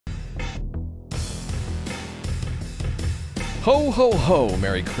Ho ho ho,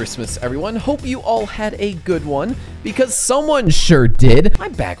 Merry Christmas everyone. Hope you all had a good one, because someone sure did.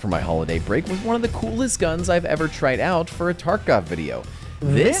 I'm back from my holiday break with one of the coolest guns I've ever tried out for a Tarkov video.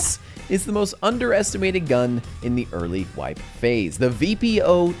 This is the most underestimated gun in the early wipe phase, the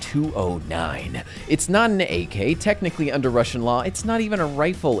VPO-209. It's not an AK, technically under Russian law, it's not even a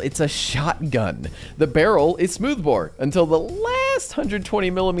rifle, it's a shotgun. The barrel is smoothbore until the last 120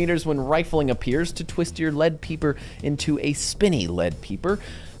 millimeters when rifling appears to twist your lead peeper into a spinny lead peeper.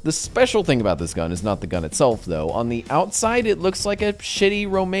 The special thing about this gun is not the gun itself, though. On the outside, it looks like a shitty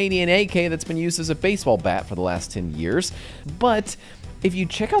Romanian AK that's been used as a baseball bat for the last 10 years, but if you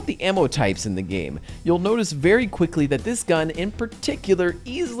check out the ammo types in the game, you'll notice very quickly that this gun in particular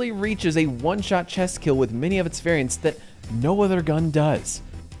easily reaches a one-shot chest kill with many of its variants that no other gun does.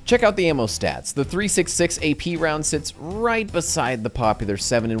 Check out the ammo stats. The 366 AP round sits right beside the popular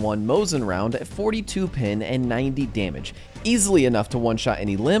 7-in-1 Mosin round at 42 pin and 90 damage. Easily enough to one-shot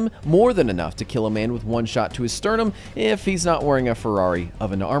any limb, more than enough to kill a man with one shot to his sternum if he's not wearing a Ferrari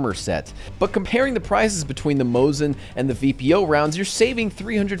of an armor set. But comparing the prices between the Mosin and the VPO rounds, you're saving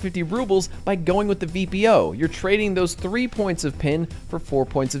 350 rubles by going with the VPO. You're trading those 3 points of pin for 4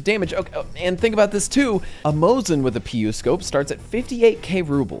 points of damage. Okay, and think about this too, a Mosin with a PU scope starts at 58k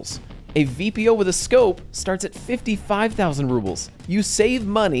rubles. A VPO with a scope starts at 55,000 rubles. You save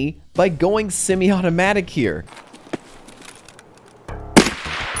money by going semi-automatic here.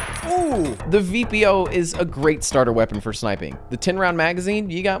 Ooh, the VPO is a great starter weapon for sniping. The 10-round magazine,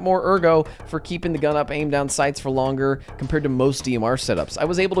 you got more ergo for keeping the gun up, aim down sights for longer compared to most DMR setups. I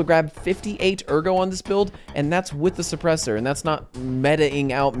was able to grab 58 ergo on this build, and that's with the suppressor, and that's not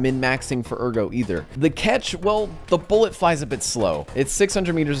metaing out min-maxing for ergo either. The catch, well, the bullet flies a bit slow. It's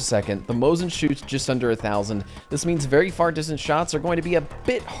 600 meters a second. The Mosin shoots just under 1,000. This means very far distance shots are going to be a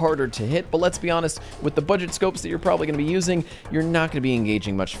bit harder to hit, but let's be honest, with the budget scopes that you're probably going to be using, you're not going to be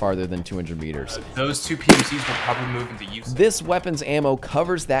engaging much farther than 200 meters. Those two PMCs will probably move into use. This weapon's ammo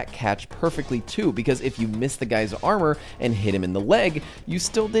covers that catch perfectly too, because if you miss the guy's armor and hit him in the leg, you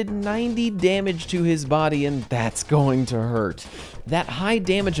still did 90 damage to his body, and that's going to hurt. That high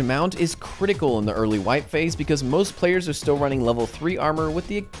damage amount is critical in the early wipe phase because most players are still running level 3 armor with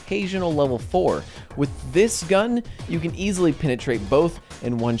the occasional level 4. With this gun, you can easily penetrate both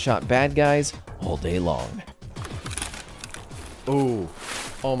and one-shot bad guys all day long. Ooh.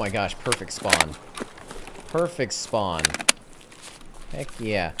 Oh my gosh, perfect spawn. Perfect spawn. Heck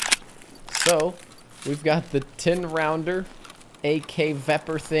yeah. So, we've got the 10-rounder AK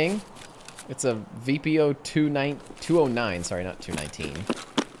Vepr thing. It's a VPO-209, sorry, not 219.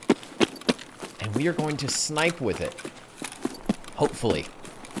 And we are going to snipe with it. Hopefully.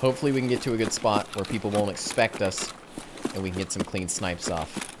 Hopefully we can get to a good spot where people won't expect us and we can get some clean snipes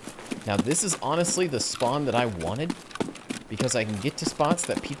off. Now, this is honestly the spawn that I wanted, because I can get to spots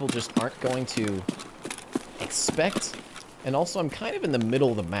that people just aren't going to expect. And also, I'm kind of in the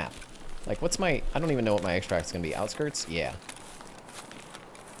middle of the map. Like, what's my... I don't even know what my extract's going to be. Outskirts? Yeah.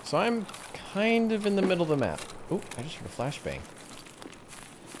 So I'm kind of in the middle of the map. Oh, I just heard a flashbang.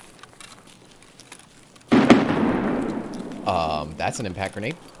 That's an impact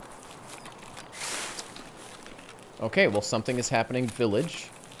grenade. Okay, well, something is happening village.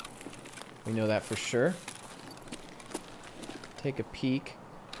 We know that for sure. Take a peek.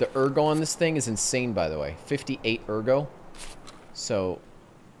 The ergo on this thing is insane, by the way. 58 ergo. So,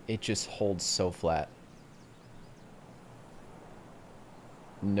 it just holds so flat.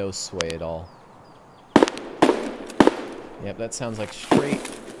 No sway at all. Yep, that sounds like straight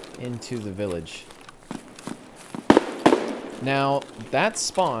into the village. Now, that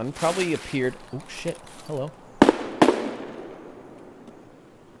spawn probably appeared... Oh, shit. Hello.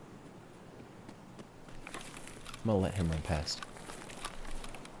 I'm gonna let him run past.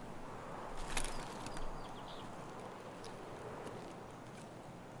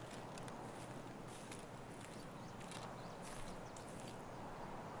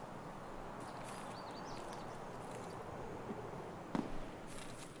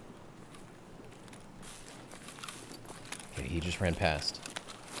 Okay, he just ran past.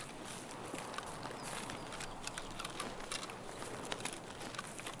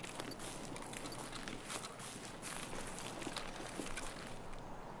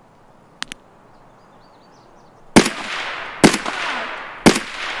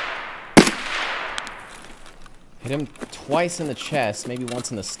 Hit him twice in the chest, maybe once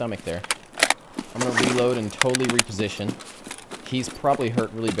in the stomach there. I'm gonna reload and totally reposition. He's probably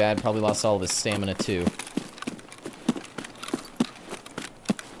hurt really bad, probably lost all of his stamina too.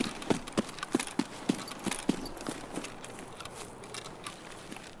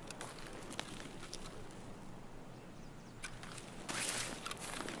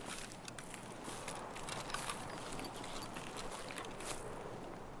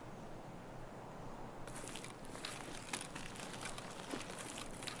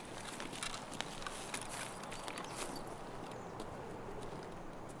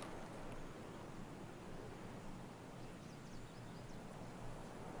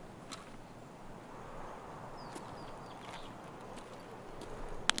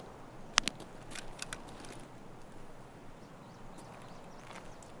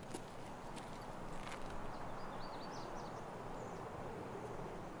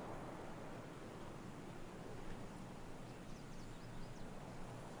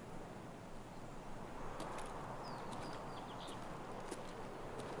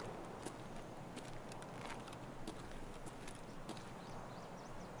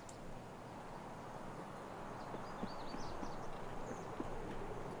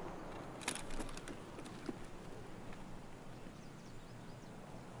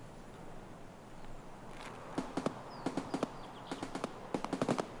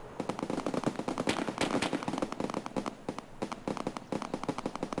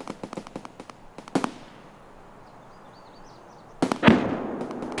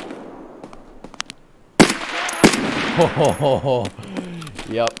 Oh,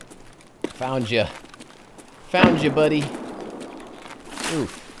 yep. Found you. Found you, buddy.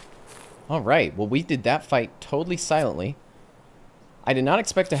 Oof. Alright, well, we did that fight totally silently. I did not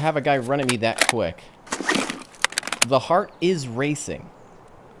expect to have a guy run at me that quick. The heart is racing.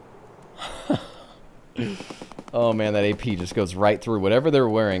 Oh man, that AP just goes right through whatever they're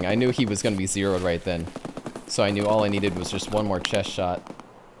wearing. I knew he was going to be zeroed right then. So I knew all I needed was just one more chest shot.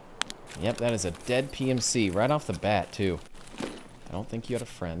 Yep, that is a dead PMC right off the bat, too. I don't think you had a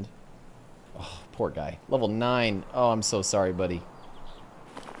friend. Oh, poor guy. Level 9. Oh, I'm so sorry, buddy.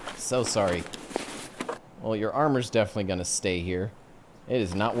 So sorry. Well, your armor's definitely going to stay here. It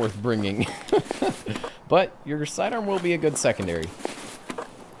is not worth bringing. But your sidearm will be a good secondary.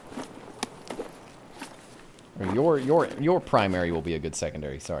 Or your primary will be a good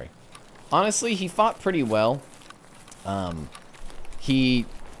secondary, sorry. Honestly, he fought pretty well.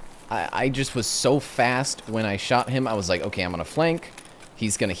 I just was so fast when I shot him. I was like, okay, I'm gonna flank.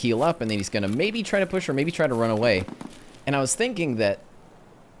 He's gonna heal up, and then he's gonna maybe try to push or maybe try to run away. And I was thinking that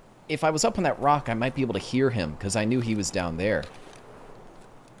if I was up on that rock, I might be able to hear him, because I knew he was down there.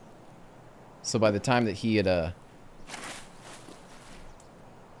 So by the time that he had,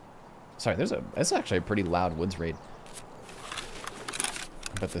 sorry, that's actually a pretty loud woods raid.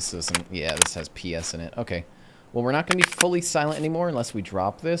 But this isn't, yeah, this has PS in it. Okay. Well, we're not going to be fully silent anymore unless we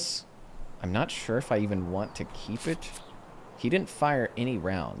drop this. I'm not sure if I even want to keep it. He didn't fire any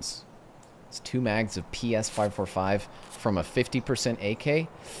rounds. It's 2 mags of PS545 from a 50% AK.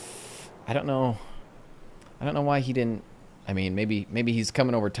 I don't know. I don't know why he didn't. I mean, maybe he's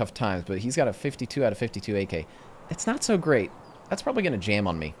coming over tough times, but he's got a 52 out of 52 AK. It's not so great. That's probably going to jam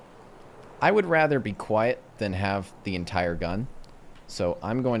on me. I would rather be quiet than have the entire gun. So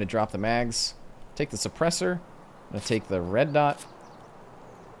I'm going to drop the mags, take the suppressor, I'm going to take the red dot,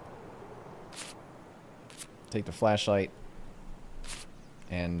 take the flashlight,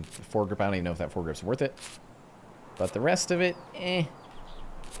 and the foregrip. I don't even know if that foregrip's worth it. But the rest of it, I'm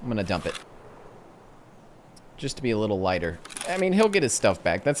going to dump it. Just to be a little lighter. I mean, he'll get his stuff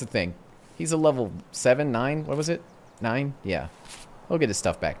back. That's the thing. He's a level 7, 9. What was it? 9? Yeah. He'll get his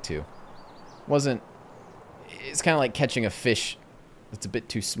stuff back, too. It's kind of like catching a fish that's a bit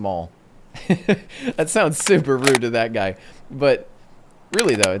too small. That sounds super rude to that guy. But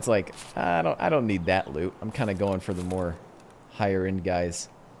really, though, it's like, I don't need that loot. I'm kind of going for the more higher-end guys.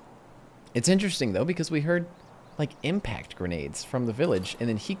 It's interesting, though, because we heard, like, impact grenades from the village, and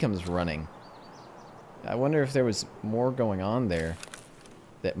then he comes running. I wonder if there was more going on there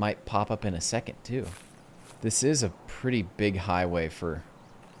that might pop up in a second, too. This is a pretty big highway for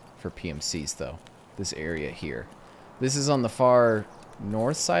PMCs, though. This area here. This is on the far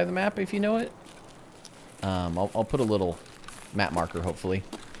north side of the map, if you know it. I'll put a little map marker, hopefully.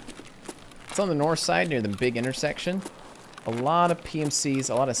 It's on the north side near the big intersection. A lot of PMCs,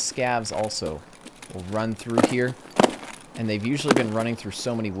 a lot of scavs also will run through here. And they've usually been running through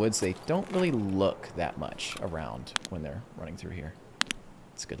so many woods, they don't really look that much around when they're running through here.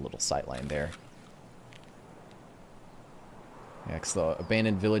 It's a good little sightline there. Yeah, 'cause the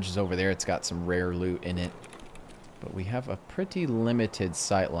abandoned village is over there. It's got some rare loot in it. But we have a pretty limited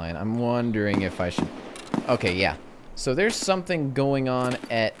sightline. I'm wondering if I should... Okay, yeah. So there's something going on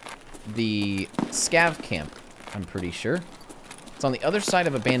at the scav camp, I'm pretty sure. It's on the other side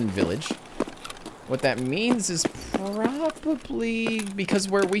of abandoned village. What that means is probably, because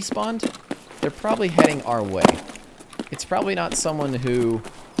where we spawned, they're probably heading our way. It's probably not someone who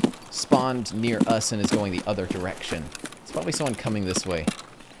spawned near us and is going the other direction. It's probably someone coming this way.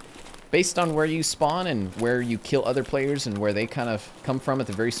 Based on where you spawn and where you kill other players and where they kind of come from at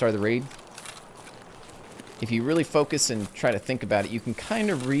the very start of the raid, if you really focus and try to think about it, you can kind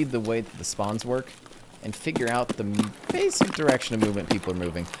of read the way that the spawns work and figure out the basic direction of movement people are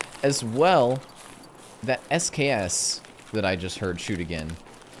moving. As well, that SKS that I just heard shoot again,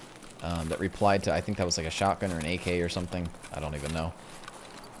 that replied to, I think that was like a shotgun or an AK or something. I don't even know.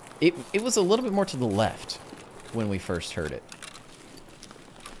 It was a little bit more to the left when we first heard it.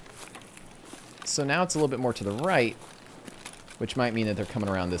 So now it's a little bit more to the right, which might mean that they're coming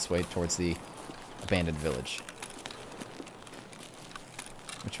around this way towards the abandoned village.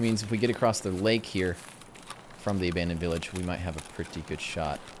 Which means if we get across the lake here from the abandoned village, we might have a pretty good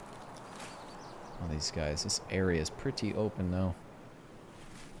shot. All these guys. This area is pretty open, though.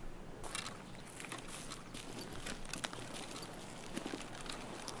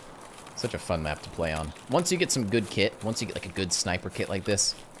 Such a fun map to play on. Once you get some good kit, once you get like a good sniper kit like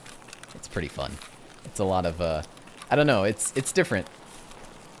this, it's pretty fun. It's a lot of, I don't know, it's different.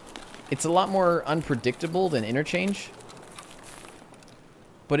 It's a lot more unpredictable than Interchange,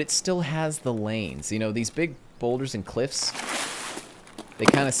 but it still has the lanes. You know, these big boulders and cliffs, they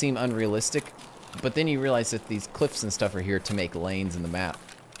kind of seem unrealistic. But then you realize that these cliffs and stuff are here to make lanes in the map.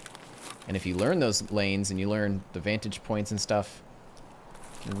 And if you learn those lanes and you learn the vantage points and stuff,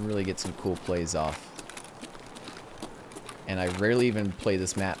 you can really get some cool plays off. And I rarely even play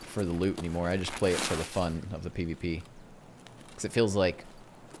this map for the loot anymore. I just play it for the fun of the PvP. Because it feels like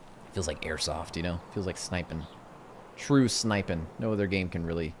airsoft, you know? It feels like sniping. True sniping. No other game can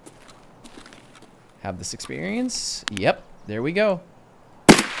really have this experience. Yep, there we go.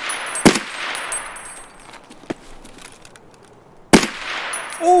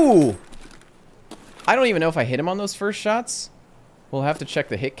 Ooh! I don't even know if I hit him on those first shots. We'll have to check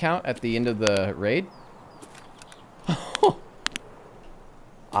the hit count at the end of the raid.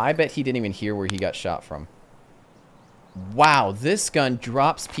 I bet he didn't even hear where he got shot from. Wow, this gun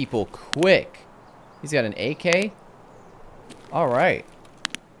drops people quick. He's got an AK. All right.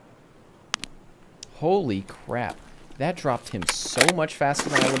 Holy crap. That dropped him so much faster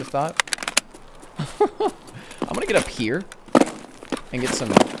than I would have thought. I'm going to get up here and get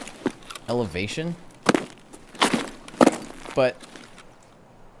some elevation. But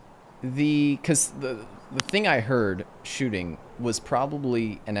because the thing I heard shooting was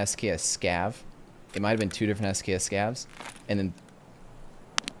probably an SKS scav. It might have been 2 different SKS scavs. And then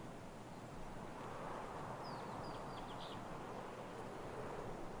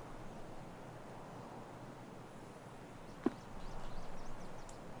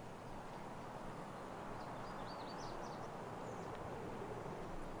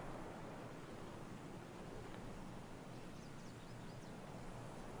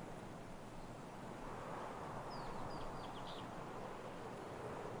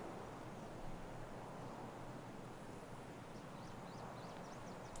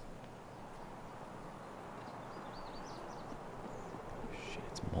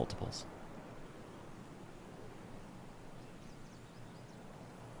multiples.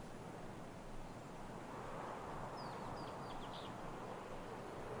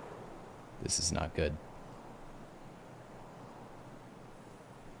 This is not good.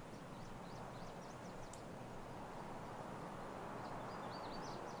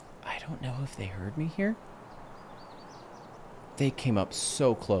 I don't know if they heard me here. They came up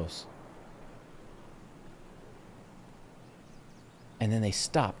so close. And then they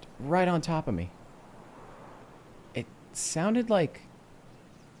stopped right on top of me. It sounded like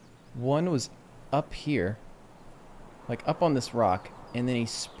one was up here, like up on this rock, and then he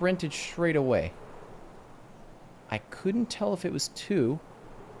sprinted straight away. I couldn't tell if it was 2,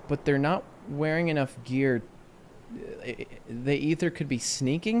 but they're not wearing enough gear. They either could be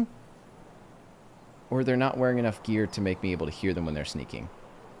sneaking, or they're not wearing enough gear to make me able to hear them when they're sneaking.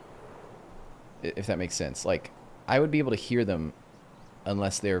 If that makes sense. Like, I would be able to hear them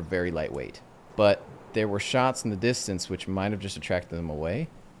unless they're very lightweight. But there were shots in the distance which might have just attracted them away.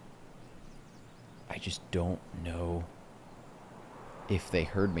 I just don't know if they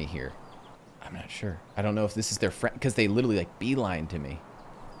heard me here. I'm not sure. I don't know if this is their friend, because they literally like beeline to me.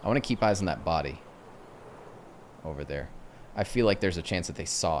 I want to keep eyes on that body over there. I feel like there's a chance that they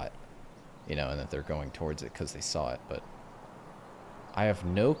saw it, you know, and that they're going towards it because they saw it, but I have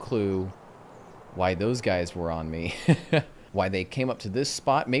no clue why those guys were on me. Why they came up to this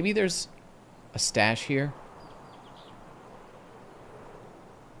spot. Maybe there's a stash here.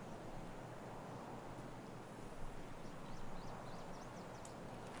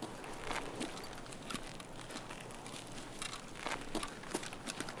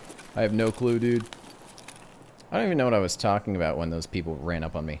 I have no clue, dude. I don't even know what I was talking about when those people ran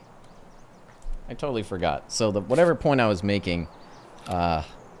up on me. I totally forgot. So whatever point I was making, I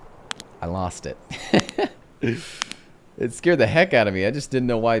lost it. It scared the heck out of me. I just didn't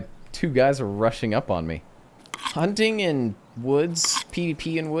know why 2 guys were rushing up on me. Hunting in woods,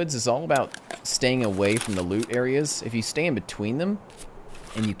 PvP in woods, is all about staying away from the loot areas. If you stay in between them,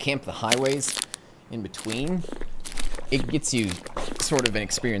 and you camp the highways in between, it gets you sort of an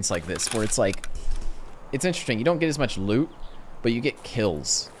experience like this, where it's like, it's interesting. You don't get as much loot, but you get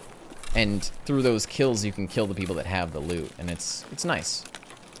kills. And through those kills, you can kill the people that have the loot. And it's nice.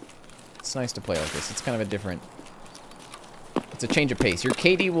 It's nice to play like this. It's kind of a different... It's a change of pace. Your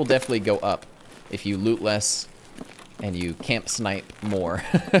KD will definitely go up if you loot less and you camp snipe more.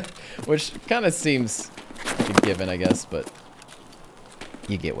 Which kind of seems like a given, I guess, but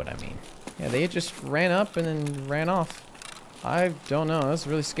you get what I mean. Yeah, they just ran up and then ran off. I don't know. That's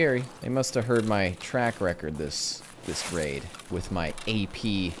really scary. They must have heard my track record this raid with my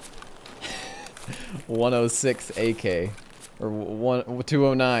AP 106 AK. Or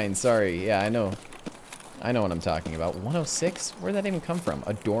 209, sorry. Yeah, I know. I know what I'm talking about. 106? Where'd that even come from?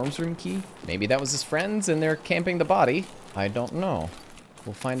 A dorms room key? Maybe that was his friends and they're camping the body. I don't know.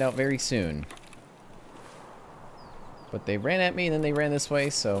 We'll find out very soon. But they ran at me and then they ran this way,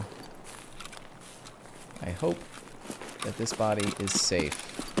 so I hope that this body is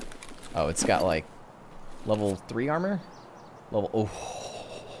safe. Oh, it's got like level 3 armor? Oh.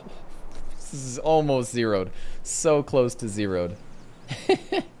 This is almost zeroed. So close to zeroed.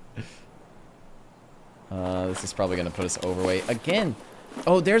 This is probably going to put us overweight again.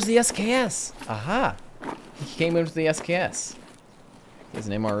 Oh, there's the SKS. Aha. He came in with the SKS. He has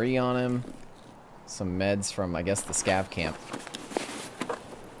an MRE on him. Some meds from, I guess, the scav camp.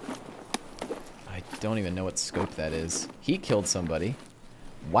 I don't even know what scope that is. He killed somebody.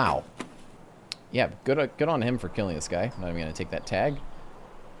 Wow. Yeah, good on him for killing this guy. I'm not even going to take that tag.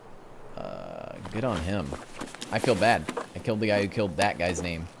 Good on him. I feel bad. I killed the guy who killed that guy's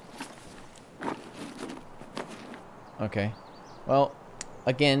name. Okay. Well,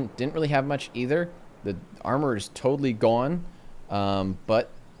 again, didn't really have much either. The armor is totally gone.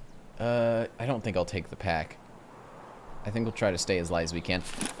 But I don't think I'll take the pack. I think we'll try to stay as light as we can.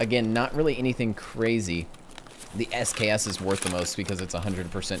 Again, not really anything crazy. The SKS is worth the most because it's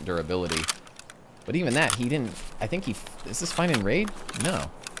 100% durability. But even that, he didn't... I think he... Is this fine in raid?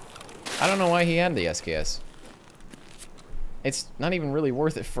 No. I don't know why he had the SKS. It's not even really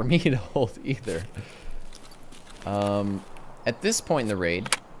worth it for me to hold either. At this point in the raid,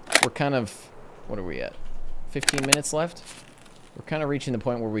 we're kind of... What are we at? 15 minutes left? We're kind of reaching the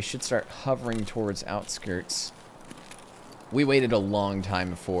point where we should start hovering towards outskirts. We waited a long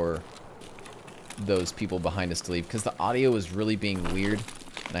time for those people behind us to leave because the audio was really being weird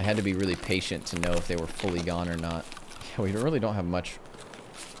and I had to be really patient to know if they were fully gone or not. Yeah, we really don't have much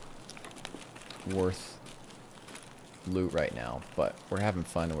worth loot right now, but we're having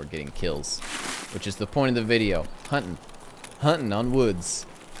fun and we're getting kills, which is the point of the video. Hunting on woods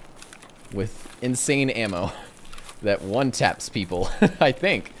with insane ammo that one-taps people. I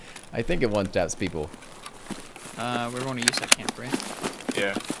think it one-taps people. We're going to use that camp, right?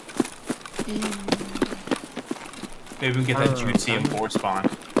 Yeah. Maybe we can get that juicy and board spawn.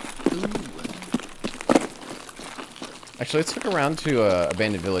 Actually, let's look around to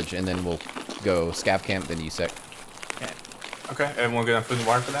abandoned village and then we'll go scav camp, then USEC. Okay. Okay, everyone good on food and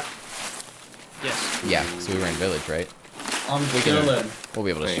water for that? Yes. Yeah, so we ran village, right? I'm chilling. We'll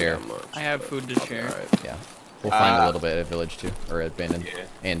be able to share. I have food to share. Alright. Yeah. We'll find a little bit at village too, or at abandoned, Yeah.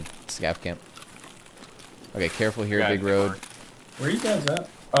 and scav camp. Okay, careful here, Got big it. road. Where are you guys at?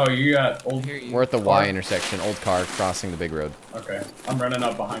 Oh, you got old. Here you. We're at the Y intersection, old car crossing the big road. Okay, I'm running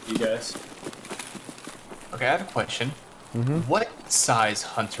up behind you guys. Okay, I have a question. What size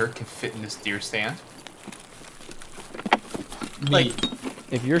hunter can fit in this deer stand? Like,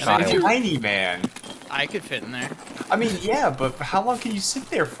 If you're And I a do- tiny man. I could fit in there. I mean, yeah, but how long can you sit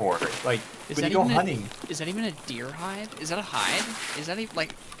there for? Like, Is when that you go even hunting? Is that even a deer hide? Is that a hide? Is that even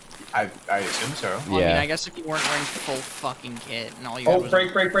like? I assume so. Well, I mean, Yeah. I guess if you weren't wearing full fucking kit and all you had Oh, was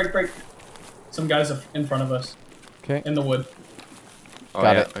break. Some guys are in front of us okay. in the wood. Oh,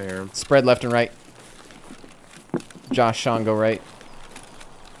 Got yeah, it. I hear him. Spread left and right. Josh, Sean, go right.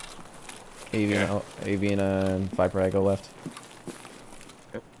 Avian and Viper, I go left.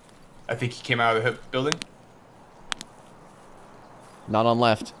 I think he came out of the building. Not on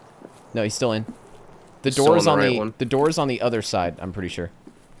left. No, he's still in. The He's still door's on on the the right one. the door's on the other side. I'm pretty sure.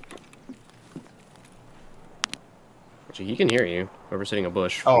 Actually, he can hear you. Whoever's hitting a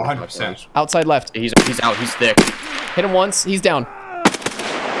bush. Oh, 100%. Outside left. He's out. He's thick. Hit him once. He's down.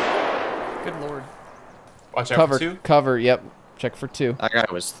 good lord. Watch out Cover. for two. Cover. Yep. Check for 2. That guy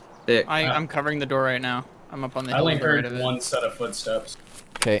was thick. I'm covering the door right now. I'm up on the I hill only to the right heard of it. one set of footsteps.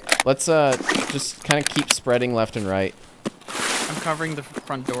 Okay. Let's just kind of keep spreading left and right. I'm covering the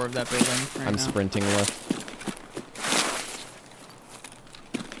front door of that building right I'm now. sprinting left.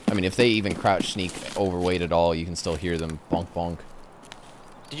 I mean, if they even crouch sneak overweight at all, you can still hear them bonk bonk.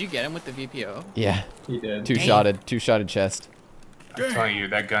 Did you get him with the VPO? Yeah. He did. Two-shotted chest. I'm telling you,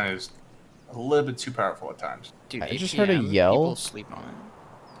 that gun is a little bit too powerful at times. Dude, I just heard a APM, yell. People sleep on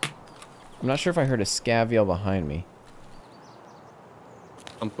it. I'm not sure if I heard a scav yell behind me.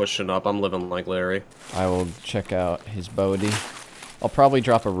 I'm pushing up. I'm living like Larry. I will check out his Bodhi. I'll probably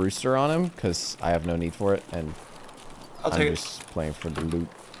drop a rooster on him because I have no need for it, and I'll I'm take it. just playing for the loot.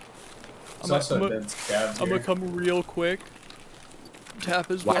 There's also a dead scab here. come real quick. Tap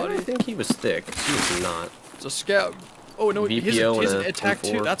his Why did I think he was thick? He was not. It's a scab. Oh no, his VPO and a attack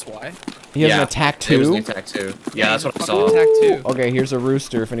M4. 2. That's why. He has an Yeah, attack It was an 2? attack too. Yeah, that's what I he's a saw. fucking attack 2. Okay, here's a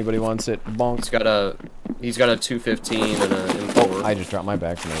rooster if anybody wants it. Bonk. He's got a 215 and a M4. I just dropped my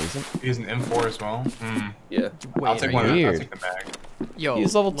bag for no reason. He's an M4 as well. Yeah. I'll take one. I'll Weird. take the bag. Yo,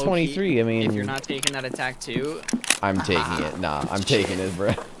 He's level low-key, 23. I mean, if you're not taking that attack too, I'm taking it. Nah, I'm taking it,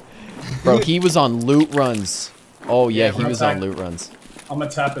 bro. Bro, he was on loot runs. Oh yeah, he was on loot runs. I'm gonna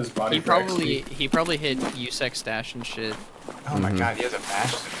tap his body. he probably hit USEC stash and shit. Oh my god, he has a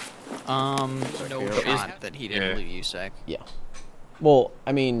Bastion. No shot that he didn't loot USEC. Yeah. Well,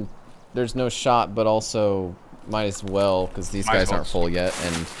 I mean, there's no shot, but also might as well because these guys aren't full yet,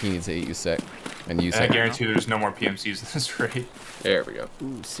 and he needs a USEC. And USEC. I guarantee there's no more PMCs in this raid. There we go.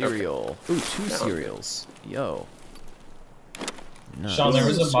 Ooh, cereal. Okay. Ooh, 2 cereals. Yo. Nice. Sean, there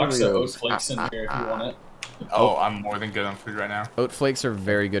was a box of oat flakes in here if you want it. Oh, I'm more than good on food right now. Oat flakes are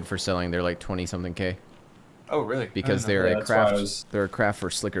very good for selling. They're like 20 something K. Oh, really? Because they're a craft. They're a craft for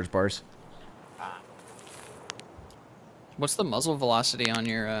Slickers bars. What's the muzzle velocity on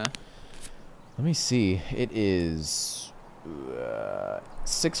your? Let me see. It is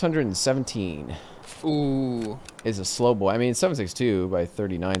 617. Ooh. Is a slow boy. I mean, 762 by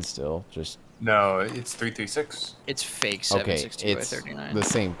 39 still. Just. No, it's 336. It's fake Okay, 762 by it's 39. the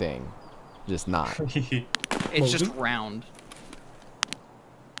same thing, just not. It's just round.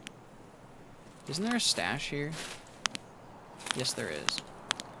 Isn't there a stash here? Yes, there is.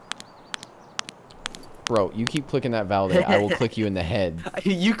 Bro, you keep clicking that validate, I will click you in the head.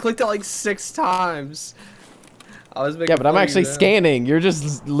 You clicked it like 6 times. I was making Yeah, but I'm fun of actually you, man. scanning. You're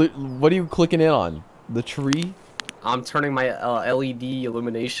just. What are you clicking in on? The tree? I'm turning my LED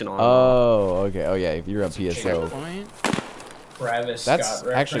illumination on. Oh, okay. Oh, yeah. If you're a PSO. Checkpoint. Travis That's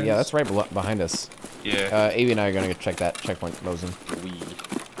Scott actually, yeah, reference. that's right behind us. Yeah. Avi and I are going to check that checkpoint, Mosin.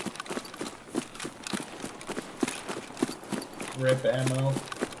 Rip ammo.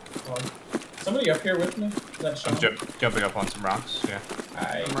 Somebody up here with me? Is that Sean? I'm jumping up on some rocks. Yeah.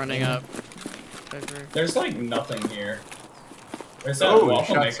 I'm running up. There's like nothing here. Where's that Oh,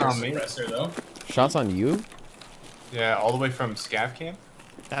 waffle shots maker on me. suppressor though? Shots on you? Yeah, all the way from Scav Camp.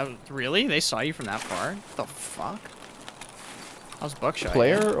 Really? They saw you from that far? What the fuck? I was buckshot.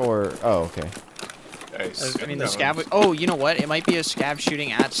 Player or. Oh, okay. Nice. I mean, the scav. Oh, you know what? It might be a scav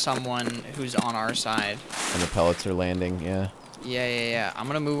shooting at someone who's on our side. And the pellets are landing, yeah. Yeah. I'm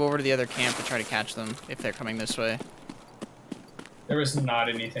gonna move over to the other camp to try to catch them if they're coming this way. There was not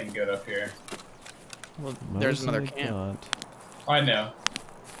anything good up here. Well, there's another camp. I know.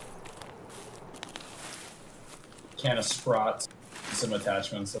 Can of Sprots. Some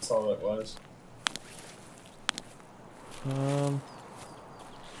attachments, that's all it was.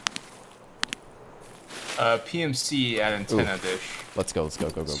 PMC at antenna dish. Let's go. Go.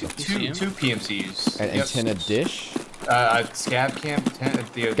 Two PMCs. An antenna dish? Scav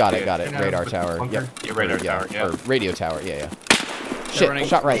Camp. Got it. Radar tower. Bunker? Yep. Yeah, radar tower. Yeah. Or radio tower. Yeah. They're running Shit.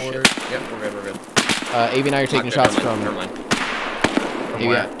 Shot right. forward. Yep, we're good. Avi and I are taking shots from. Never mind.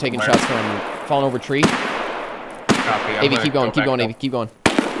 Avi taking shots from falling over tree. Copy. Avi, keep going. Avi, keep going.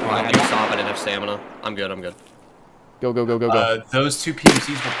 I had to stop. I didn't have stamina. I'm good. Go. Those two PMCs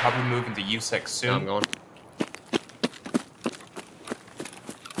will probably move into USEC soon. I'm going.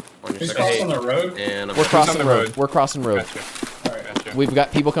 Who's crossing the road? And We're crossing the road. We're crossing road. Gotcha. Alright. Gotcha. We've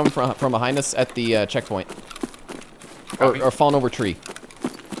got people coming from behind us at the checkpoint. Copy. Or falling over tree.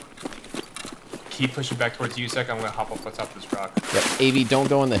 Keep pushing back towards USEC. I'm gonna hop up on top of this rock. Yep. Avi, don't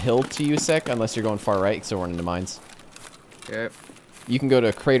go on the hill to USEC unless you're going far right, because we're running into mines. Okay. You can go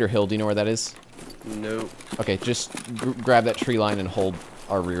to Crater Hill. Do you know where that is? Nope. Okay, just grab that tree line and hold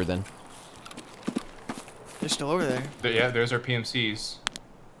our rear then. They're still over there. Yeah, there's our PMCs.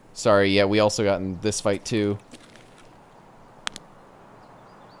 Sorry, yeah, we also got in this fight too.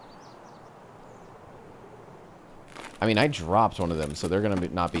 I mean, I dropped one of them, so they're gonna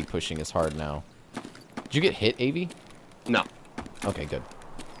not be pushing as hard now. Did you get hit, Avi? No. Okay, good.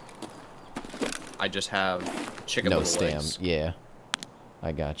 I just have chicken No little stam. legs. Yeah,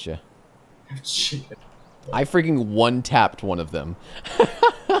 I gotcha. Shit. I freaking one-tapped one of them.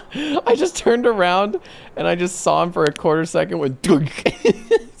 I just turned around and I just saw him for a quarter second with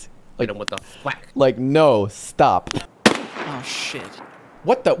Hit him with the whack. like, no, stop. Oh shit.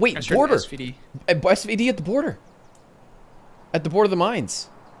 What the? Wait, Guys turned border. SVD. SVD at the border. At the border of the mines.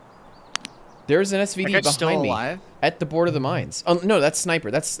 There's an SVD That behind guy's still me. alive? At the border of the mines. Oh no, that's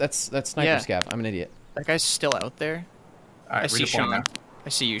sniper. That's sniper Yeah. scav. I'm an idiot. That guy's still out there. Alright, I see redeploying Sean. now. I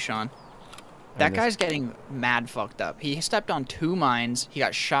see you, Sean. That guy's getting mad fucked up. He stepped on 2 mines. He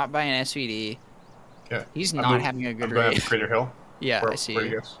got shot by an SVD. Okay. He's I'm not moving- having a good I'm going up raid. to Crater Hill. Yeah, Where, I see where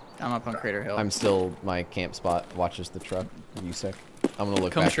you. you guys? I'm up on Crater Hill. I'm still my camp spot. Watches the truck. USEC. I'm gonna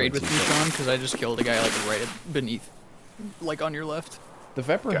look Come back trade with towards me, USEC. Sean, because I just killed a guy like right beneath, like on your left. The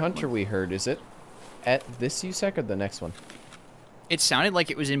Vepr Got Hunter we heard, is it at this USEC or the next one? It sounded like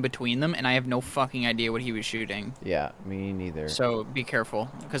it was in between them, and I have no fucking idea what he was shooting. Yeah, me neither. So be careful,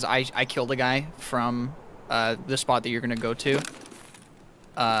 because I killed a guy from the spot that you're gonna go to.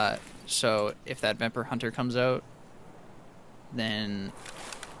 So if that Vemper Hunter comes out, then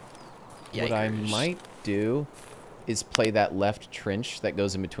What I yikers. might do is play that left trench that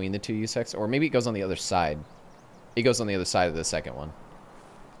goes in between the two USECs, or maybe it goes on the other side. It goes on the other side of the second one.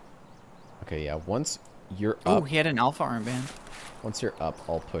 Okay, yeah, once you're Oh, up, he had an alpha armband. once you're up,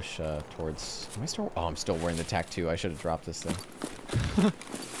 I'll push towards... Am I still... Oh, I'm still wearing the TAC 2. I should have dropped this thing.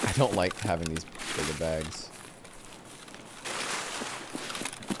 I don't like having these bigger bags.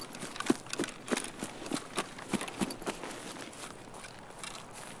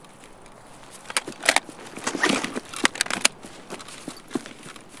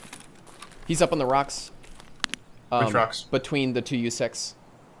 He's up on the rocks. Which rocks? Between the two USECs.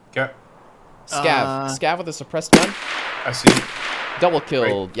 Okay. Scav. Scav with a suppressed gun. I see. Double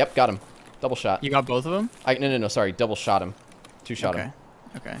killed. Yep, got him. Double shot. You got both of them? No, sorry. Double shot him. Two shot him.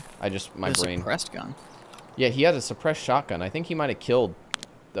 Okay. I just, my The brain. suppressed gun. Yeah, he had a suppressed shotgun. I think he might have killed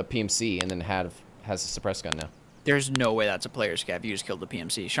the PMC and then has a suppressed gun now. There's no way that's a player scav. You just killed the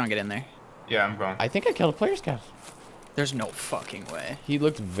PMC. Sean, get in there. Yeah, I'm going. I think I killed a player scav. There's no fucking way. He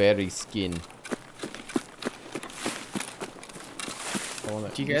looked very skin.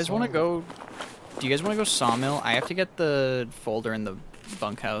 Do you guys want to go? Do you guys want to go sawmill? I have to get the folder in the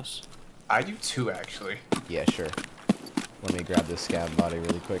bunkhouse. I do too, actually. Yeah, sure. Let me grab this scav body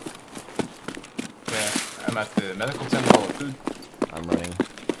really quick. Yeah, I'm at the medical tent with all the food. I'm running.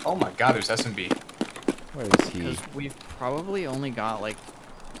 Oh my god, there's SMB. Where is he? Because we've probably only got like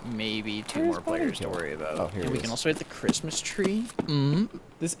maybe two more players to worry about. Oh, here and it we is. can also hit the Christmas tree.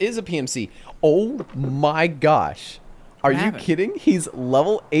 This is a PMC. Oh my gosh. Are What you happened? kidding? He's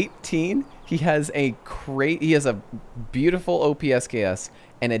level 18. He has a beautiful OPSKS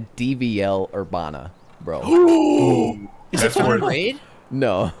and a DVL Urbana, bro. Is it That's from a worth it. raid?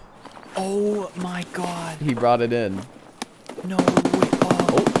 No, Oh my god. he brought it in. No way.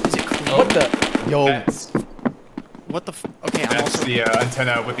 Oh, is it clean? What the? Yo. That's, What the? Okay, I'm that's also. the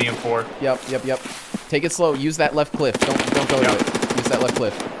antenna with the M4. Yep. Take it slow. Use that left cliff. Don't go Yep. to it. Use that left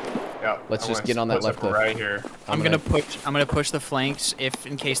cliff. Yeah. Let's I just wanna get on that split left up cliff. right here. I'm gonna push the flanks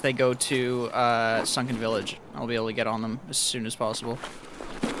in case they go to Sunken Village. I'll be able to get on them as soon as possible.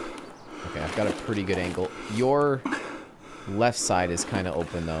 Okay, I've got a pretty good angle. Your left side is kind of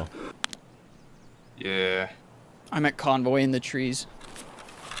open though. Yeah. I'm at convoy in the trees.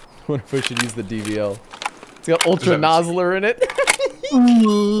 What if we should use the DVL? It's got ultra Does that- nozzler in it.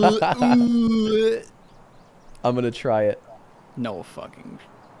 I'm gonna try it. No fucking.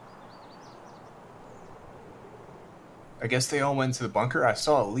 I guess they all went to the bunker. I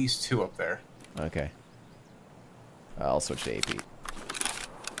saw at least two up there. Okay. I'll switch to AP.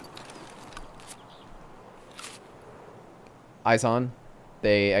 Eyes on.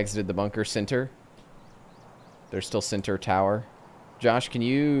 They exited the bunker center. They're still center tower. Josh, can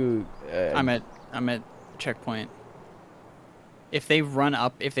you... I'm at checkpoint. If they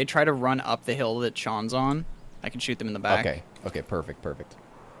try to run up the hill that Sean's on, I can shoot them in the back. Okay, perfect.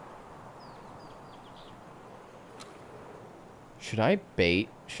 Should I bait?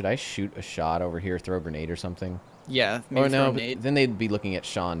 Should I shoot a shot over here, throw a grenade or something? Yeah, maybe Or throw no, a but nade. then they'd be looking at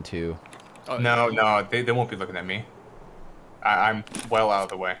Sean too. Oh, No, they won't be looking at me. I'm well out of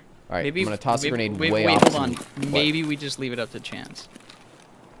the way. All right, Maybe I'm gonna toss a grenade wait, way wait, off. hold on. What? Maybe we just leave it up to chance.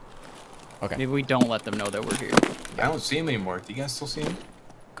 Okay. Maybe we don't let them know that we're here. I don't see him anymore. Do you guys still see him?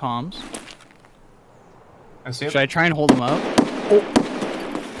 Comms. I see him. Should I try and hold him up?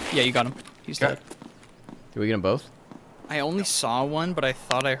 Oh. Yeah, you got him. He's Okay. dead. Did we get them both? I only saw one, but I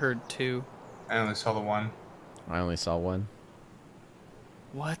thought I heard two. I only saw the one. I only saw one.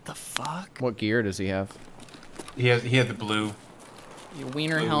 What the fuck? What gear does he have? He had the blue. A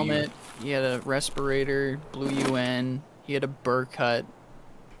wiener Blue helmet. He had a respirator. Blue UN. He had a burr cut.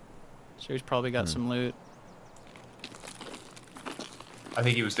 So he's probably got some loot. I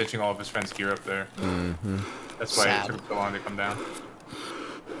think he was ditching all of his friends' gear up there. Mm-hmm. That's why Sad. it took him so long to come down.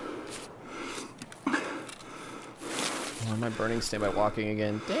 Why am I burning standby walking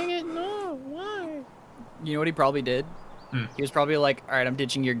again? Dang it, no, why? You know what he probably did? Hmm. He was probably like, alright, I'm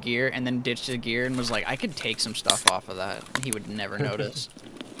ditching your gear, and then ditched his gear and was like, I could take some stuff off of that. And he would never notice.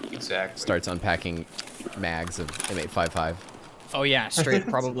 Exactly. Starts unpacking mags of M855. Oh yeah, straight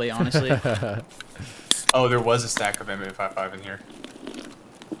probably, honestly. Oh, there was a stack of M855 in here.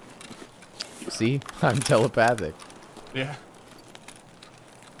 See? I'm telepathic. Yeah.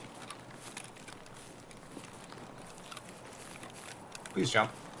 Please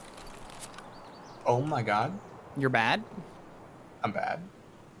jump. Oh my god. You're bad? I'm bad.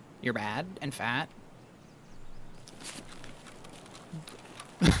 You're bad and fat.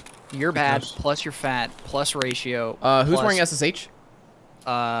 You're bad, plus you're fat, plus ratio. Who's plus, wearing SSH?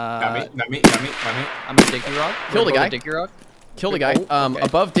 Not me. I'm a Dicky Rock. Killed a guy. Dicky Rock. Killed a guy. Oh, okay.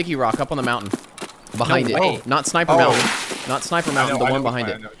 Above Dicky Rock, up on the mountain. Behind No it. way. Not Sniper Mountain. Not Sniper Mountain, the one behind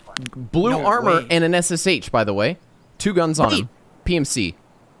it. Blue No armor way. and an SSH, by the way. 2 guns on him. PMC.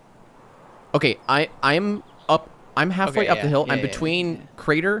 Okay, I'm up. I'm halfway up the hill. I'm between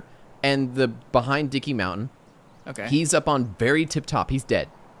Crater and the behind Dicky Mountain. Okay. He's up on very tip top. He's dead.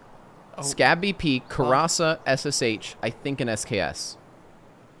 Oh. Scab BP, Karasa, SSH, I think an SKS.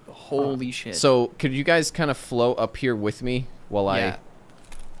 Holy shit. So could you guys kind of flow up here with me while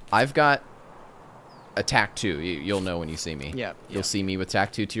I've got a TAC 2. You'll know when you see me. Yeah. You'll see me with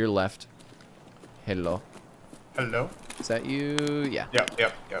TAC 2 to your left. Hello. Hello. Is that you? Yeah.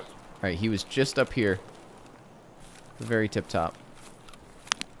 Yep. All right. He was just up here. The very tip top.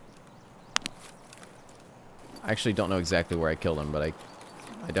 I actually don't know exactly where I killed him, but I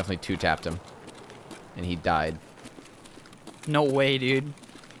definitely 2-tapped him. And he died. No way, dude.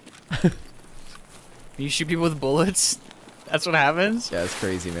 You shoot people with bullets? That's what happens? Yeah, it's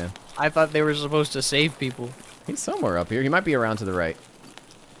crazy, man. I thought they were supposed to save people. He's somewhere up here. He might be around to the right.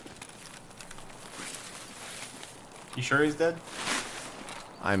 You sure he's dead?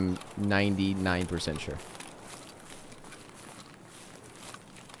 I'm 99% sure.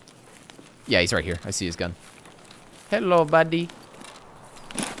 Yeah, he's right here. I see his gun. Hello, buddy.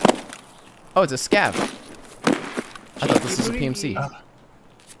 Oh, it's a scav. I thought this was a PMC.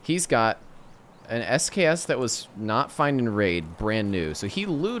 He's got an SKS that was not found in raid, brand new. So he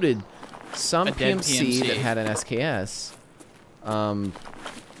looted some PMC that had an SKS.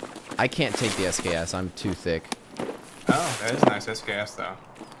 I can't take the SKS. I'm too thick. Oh, that is a nice SKS though.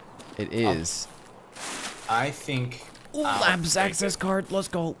 It is. I think. Ooh, Labs access card. Let's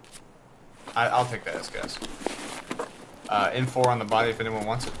go. I'll take that SKS. M4 on the body if anyone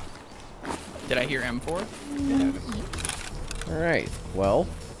wants it. Did I hear M4? Yeah. Alright, well,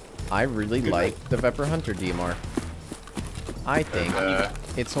 I really like the Vepr Hunter DMR. I think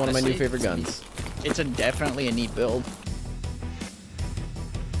it's one of my new favorite guns. It's definitely a neat build.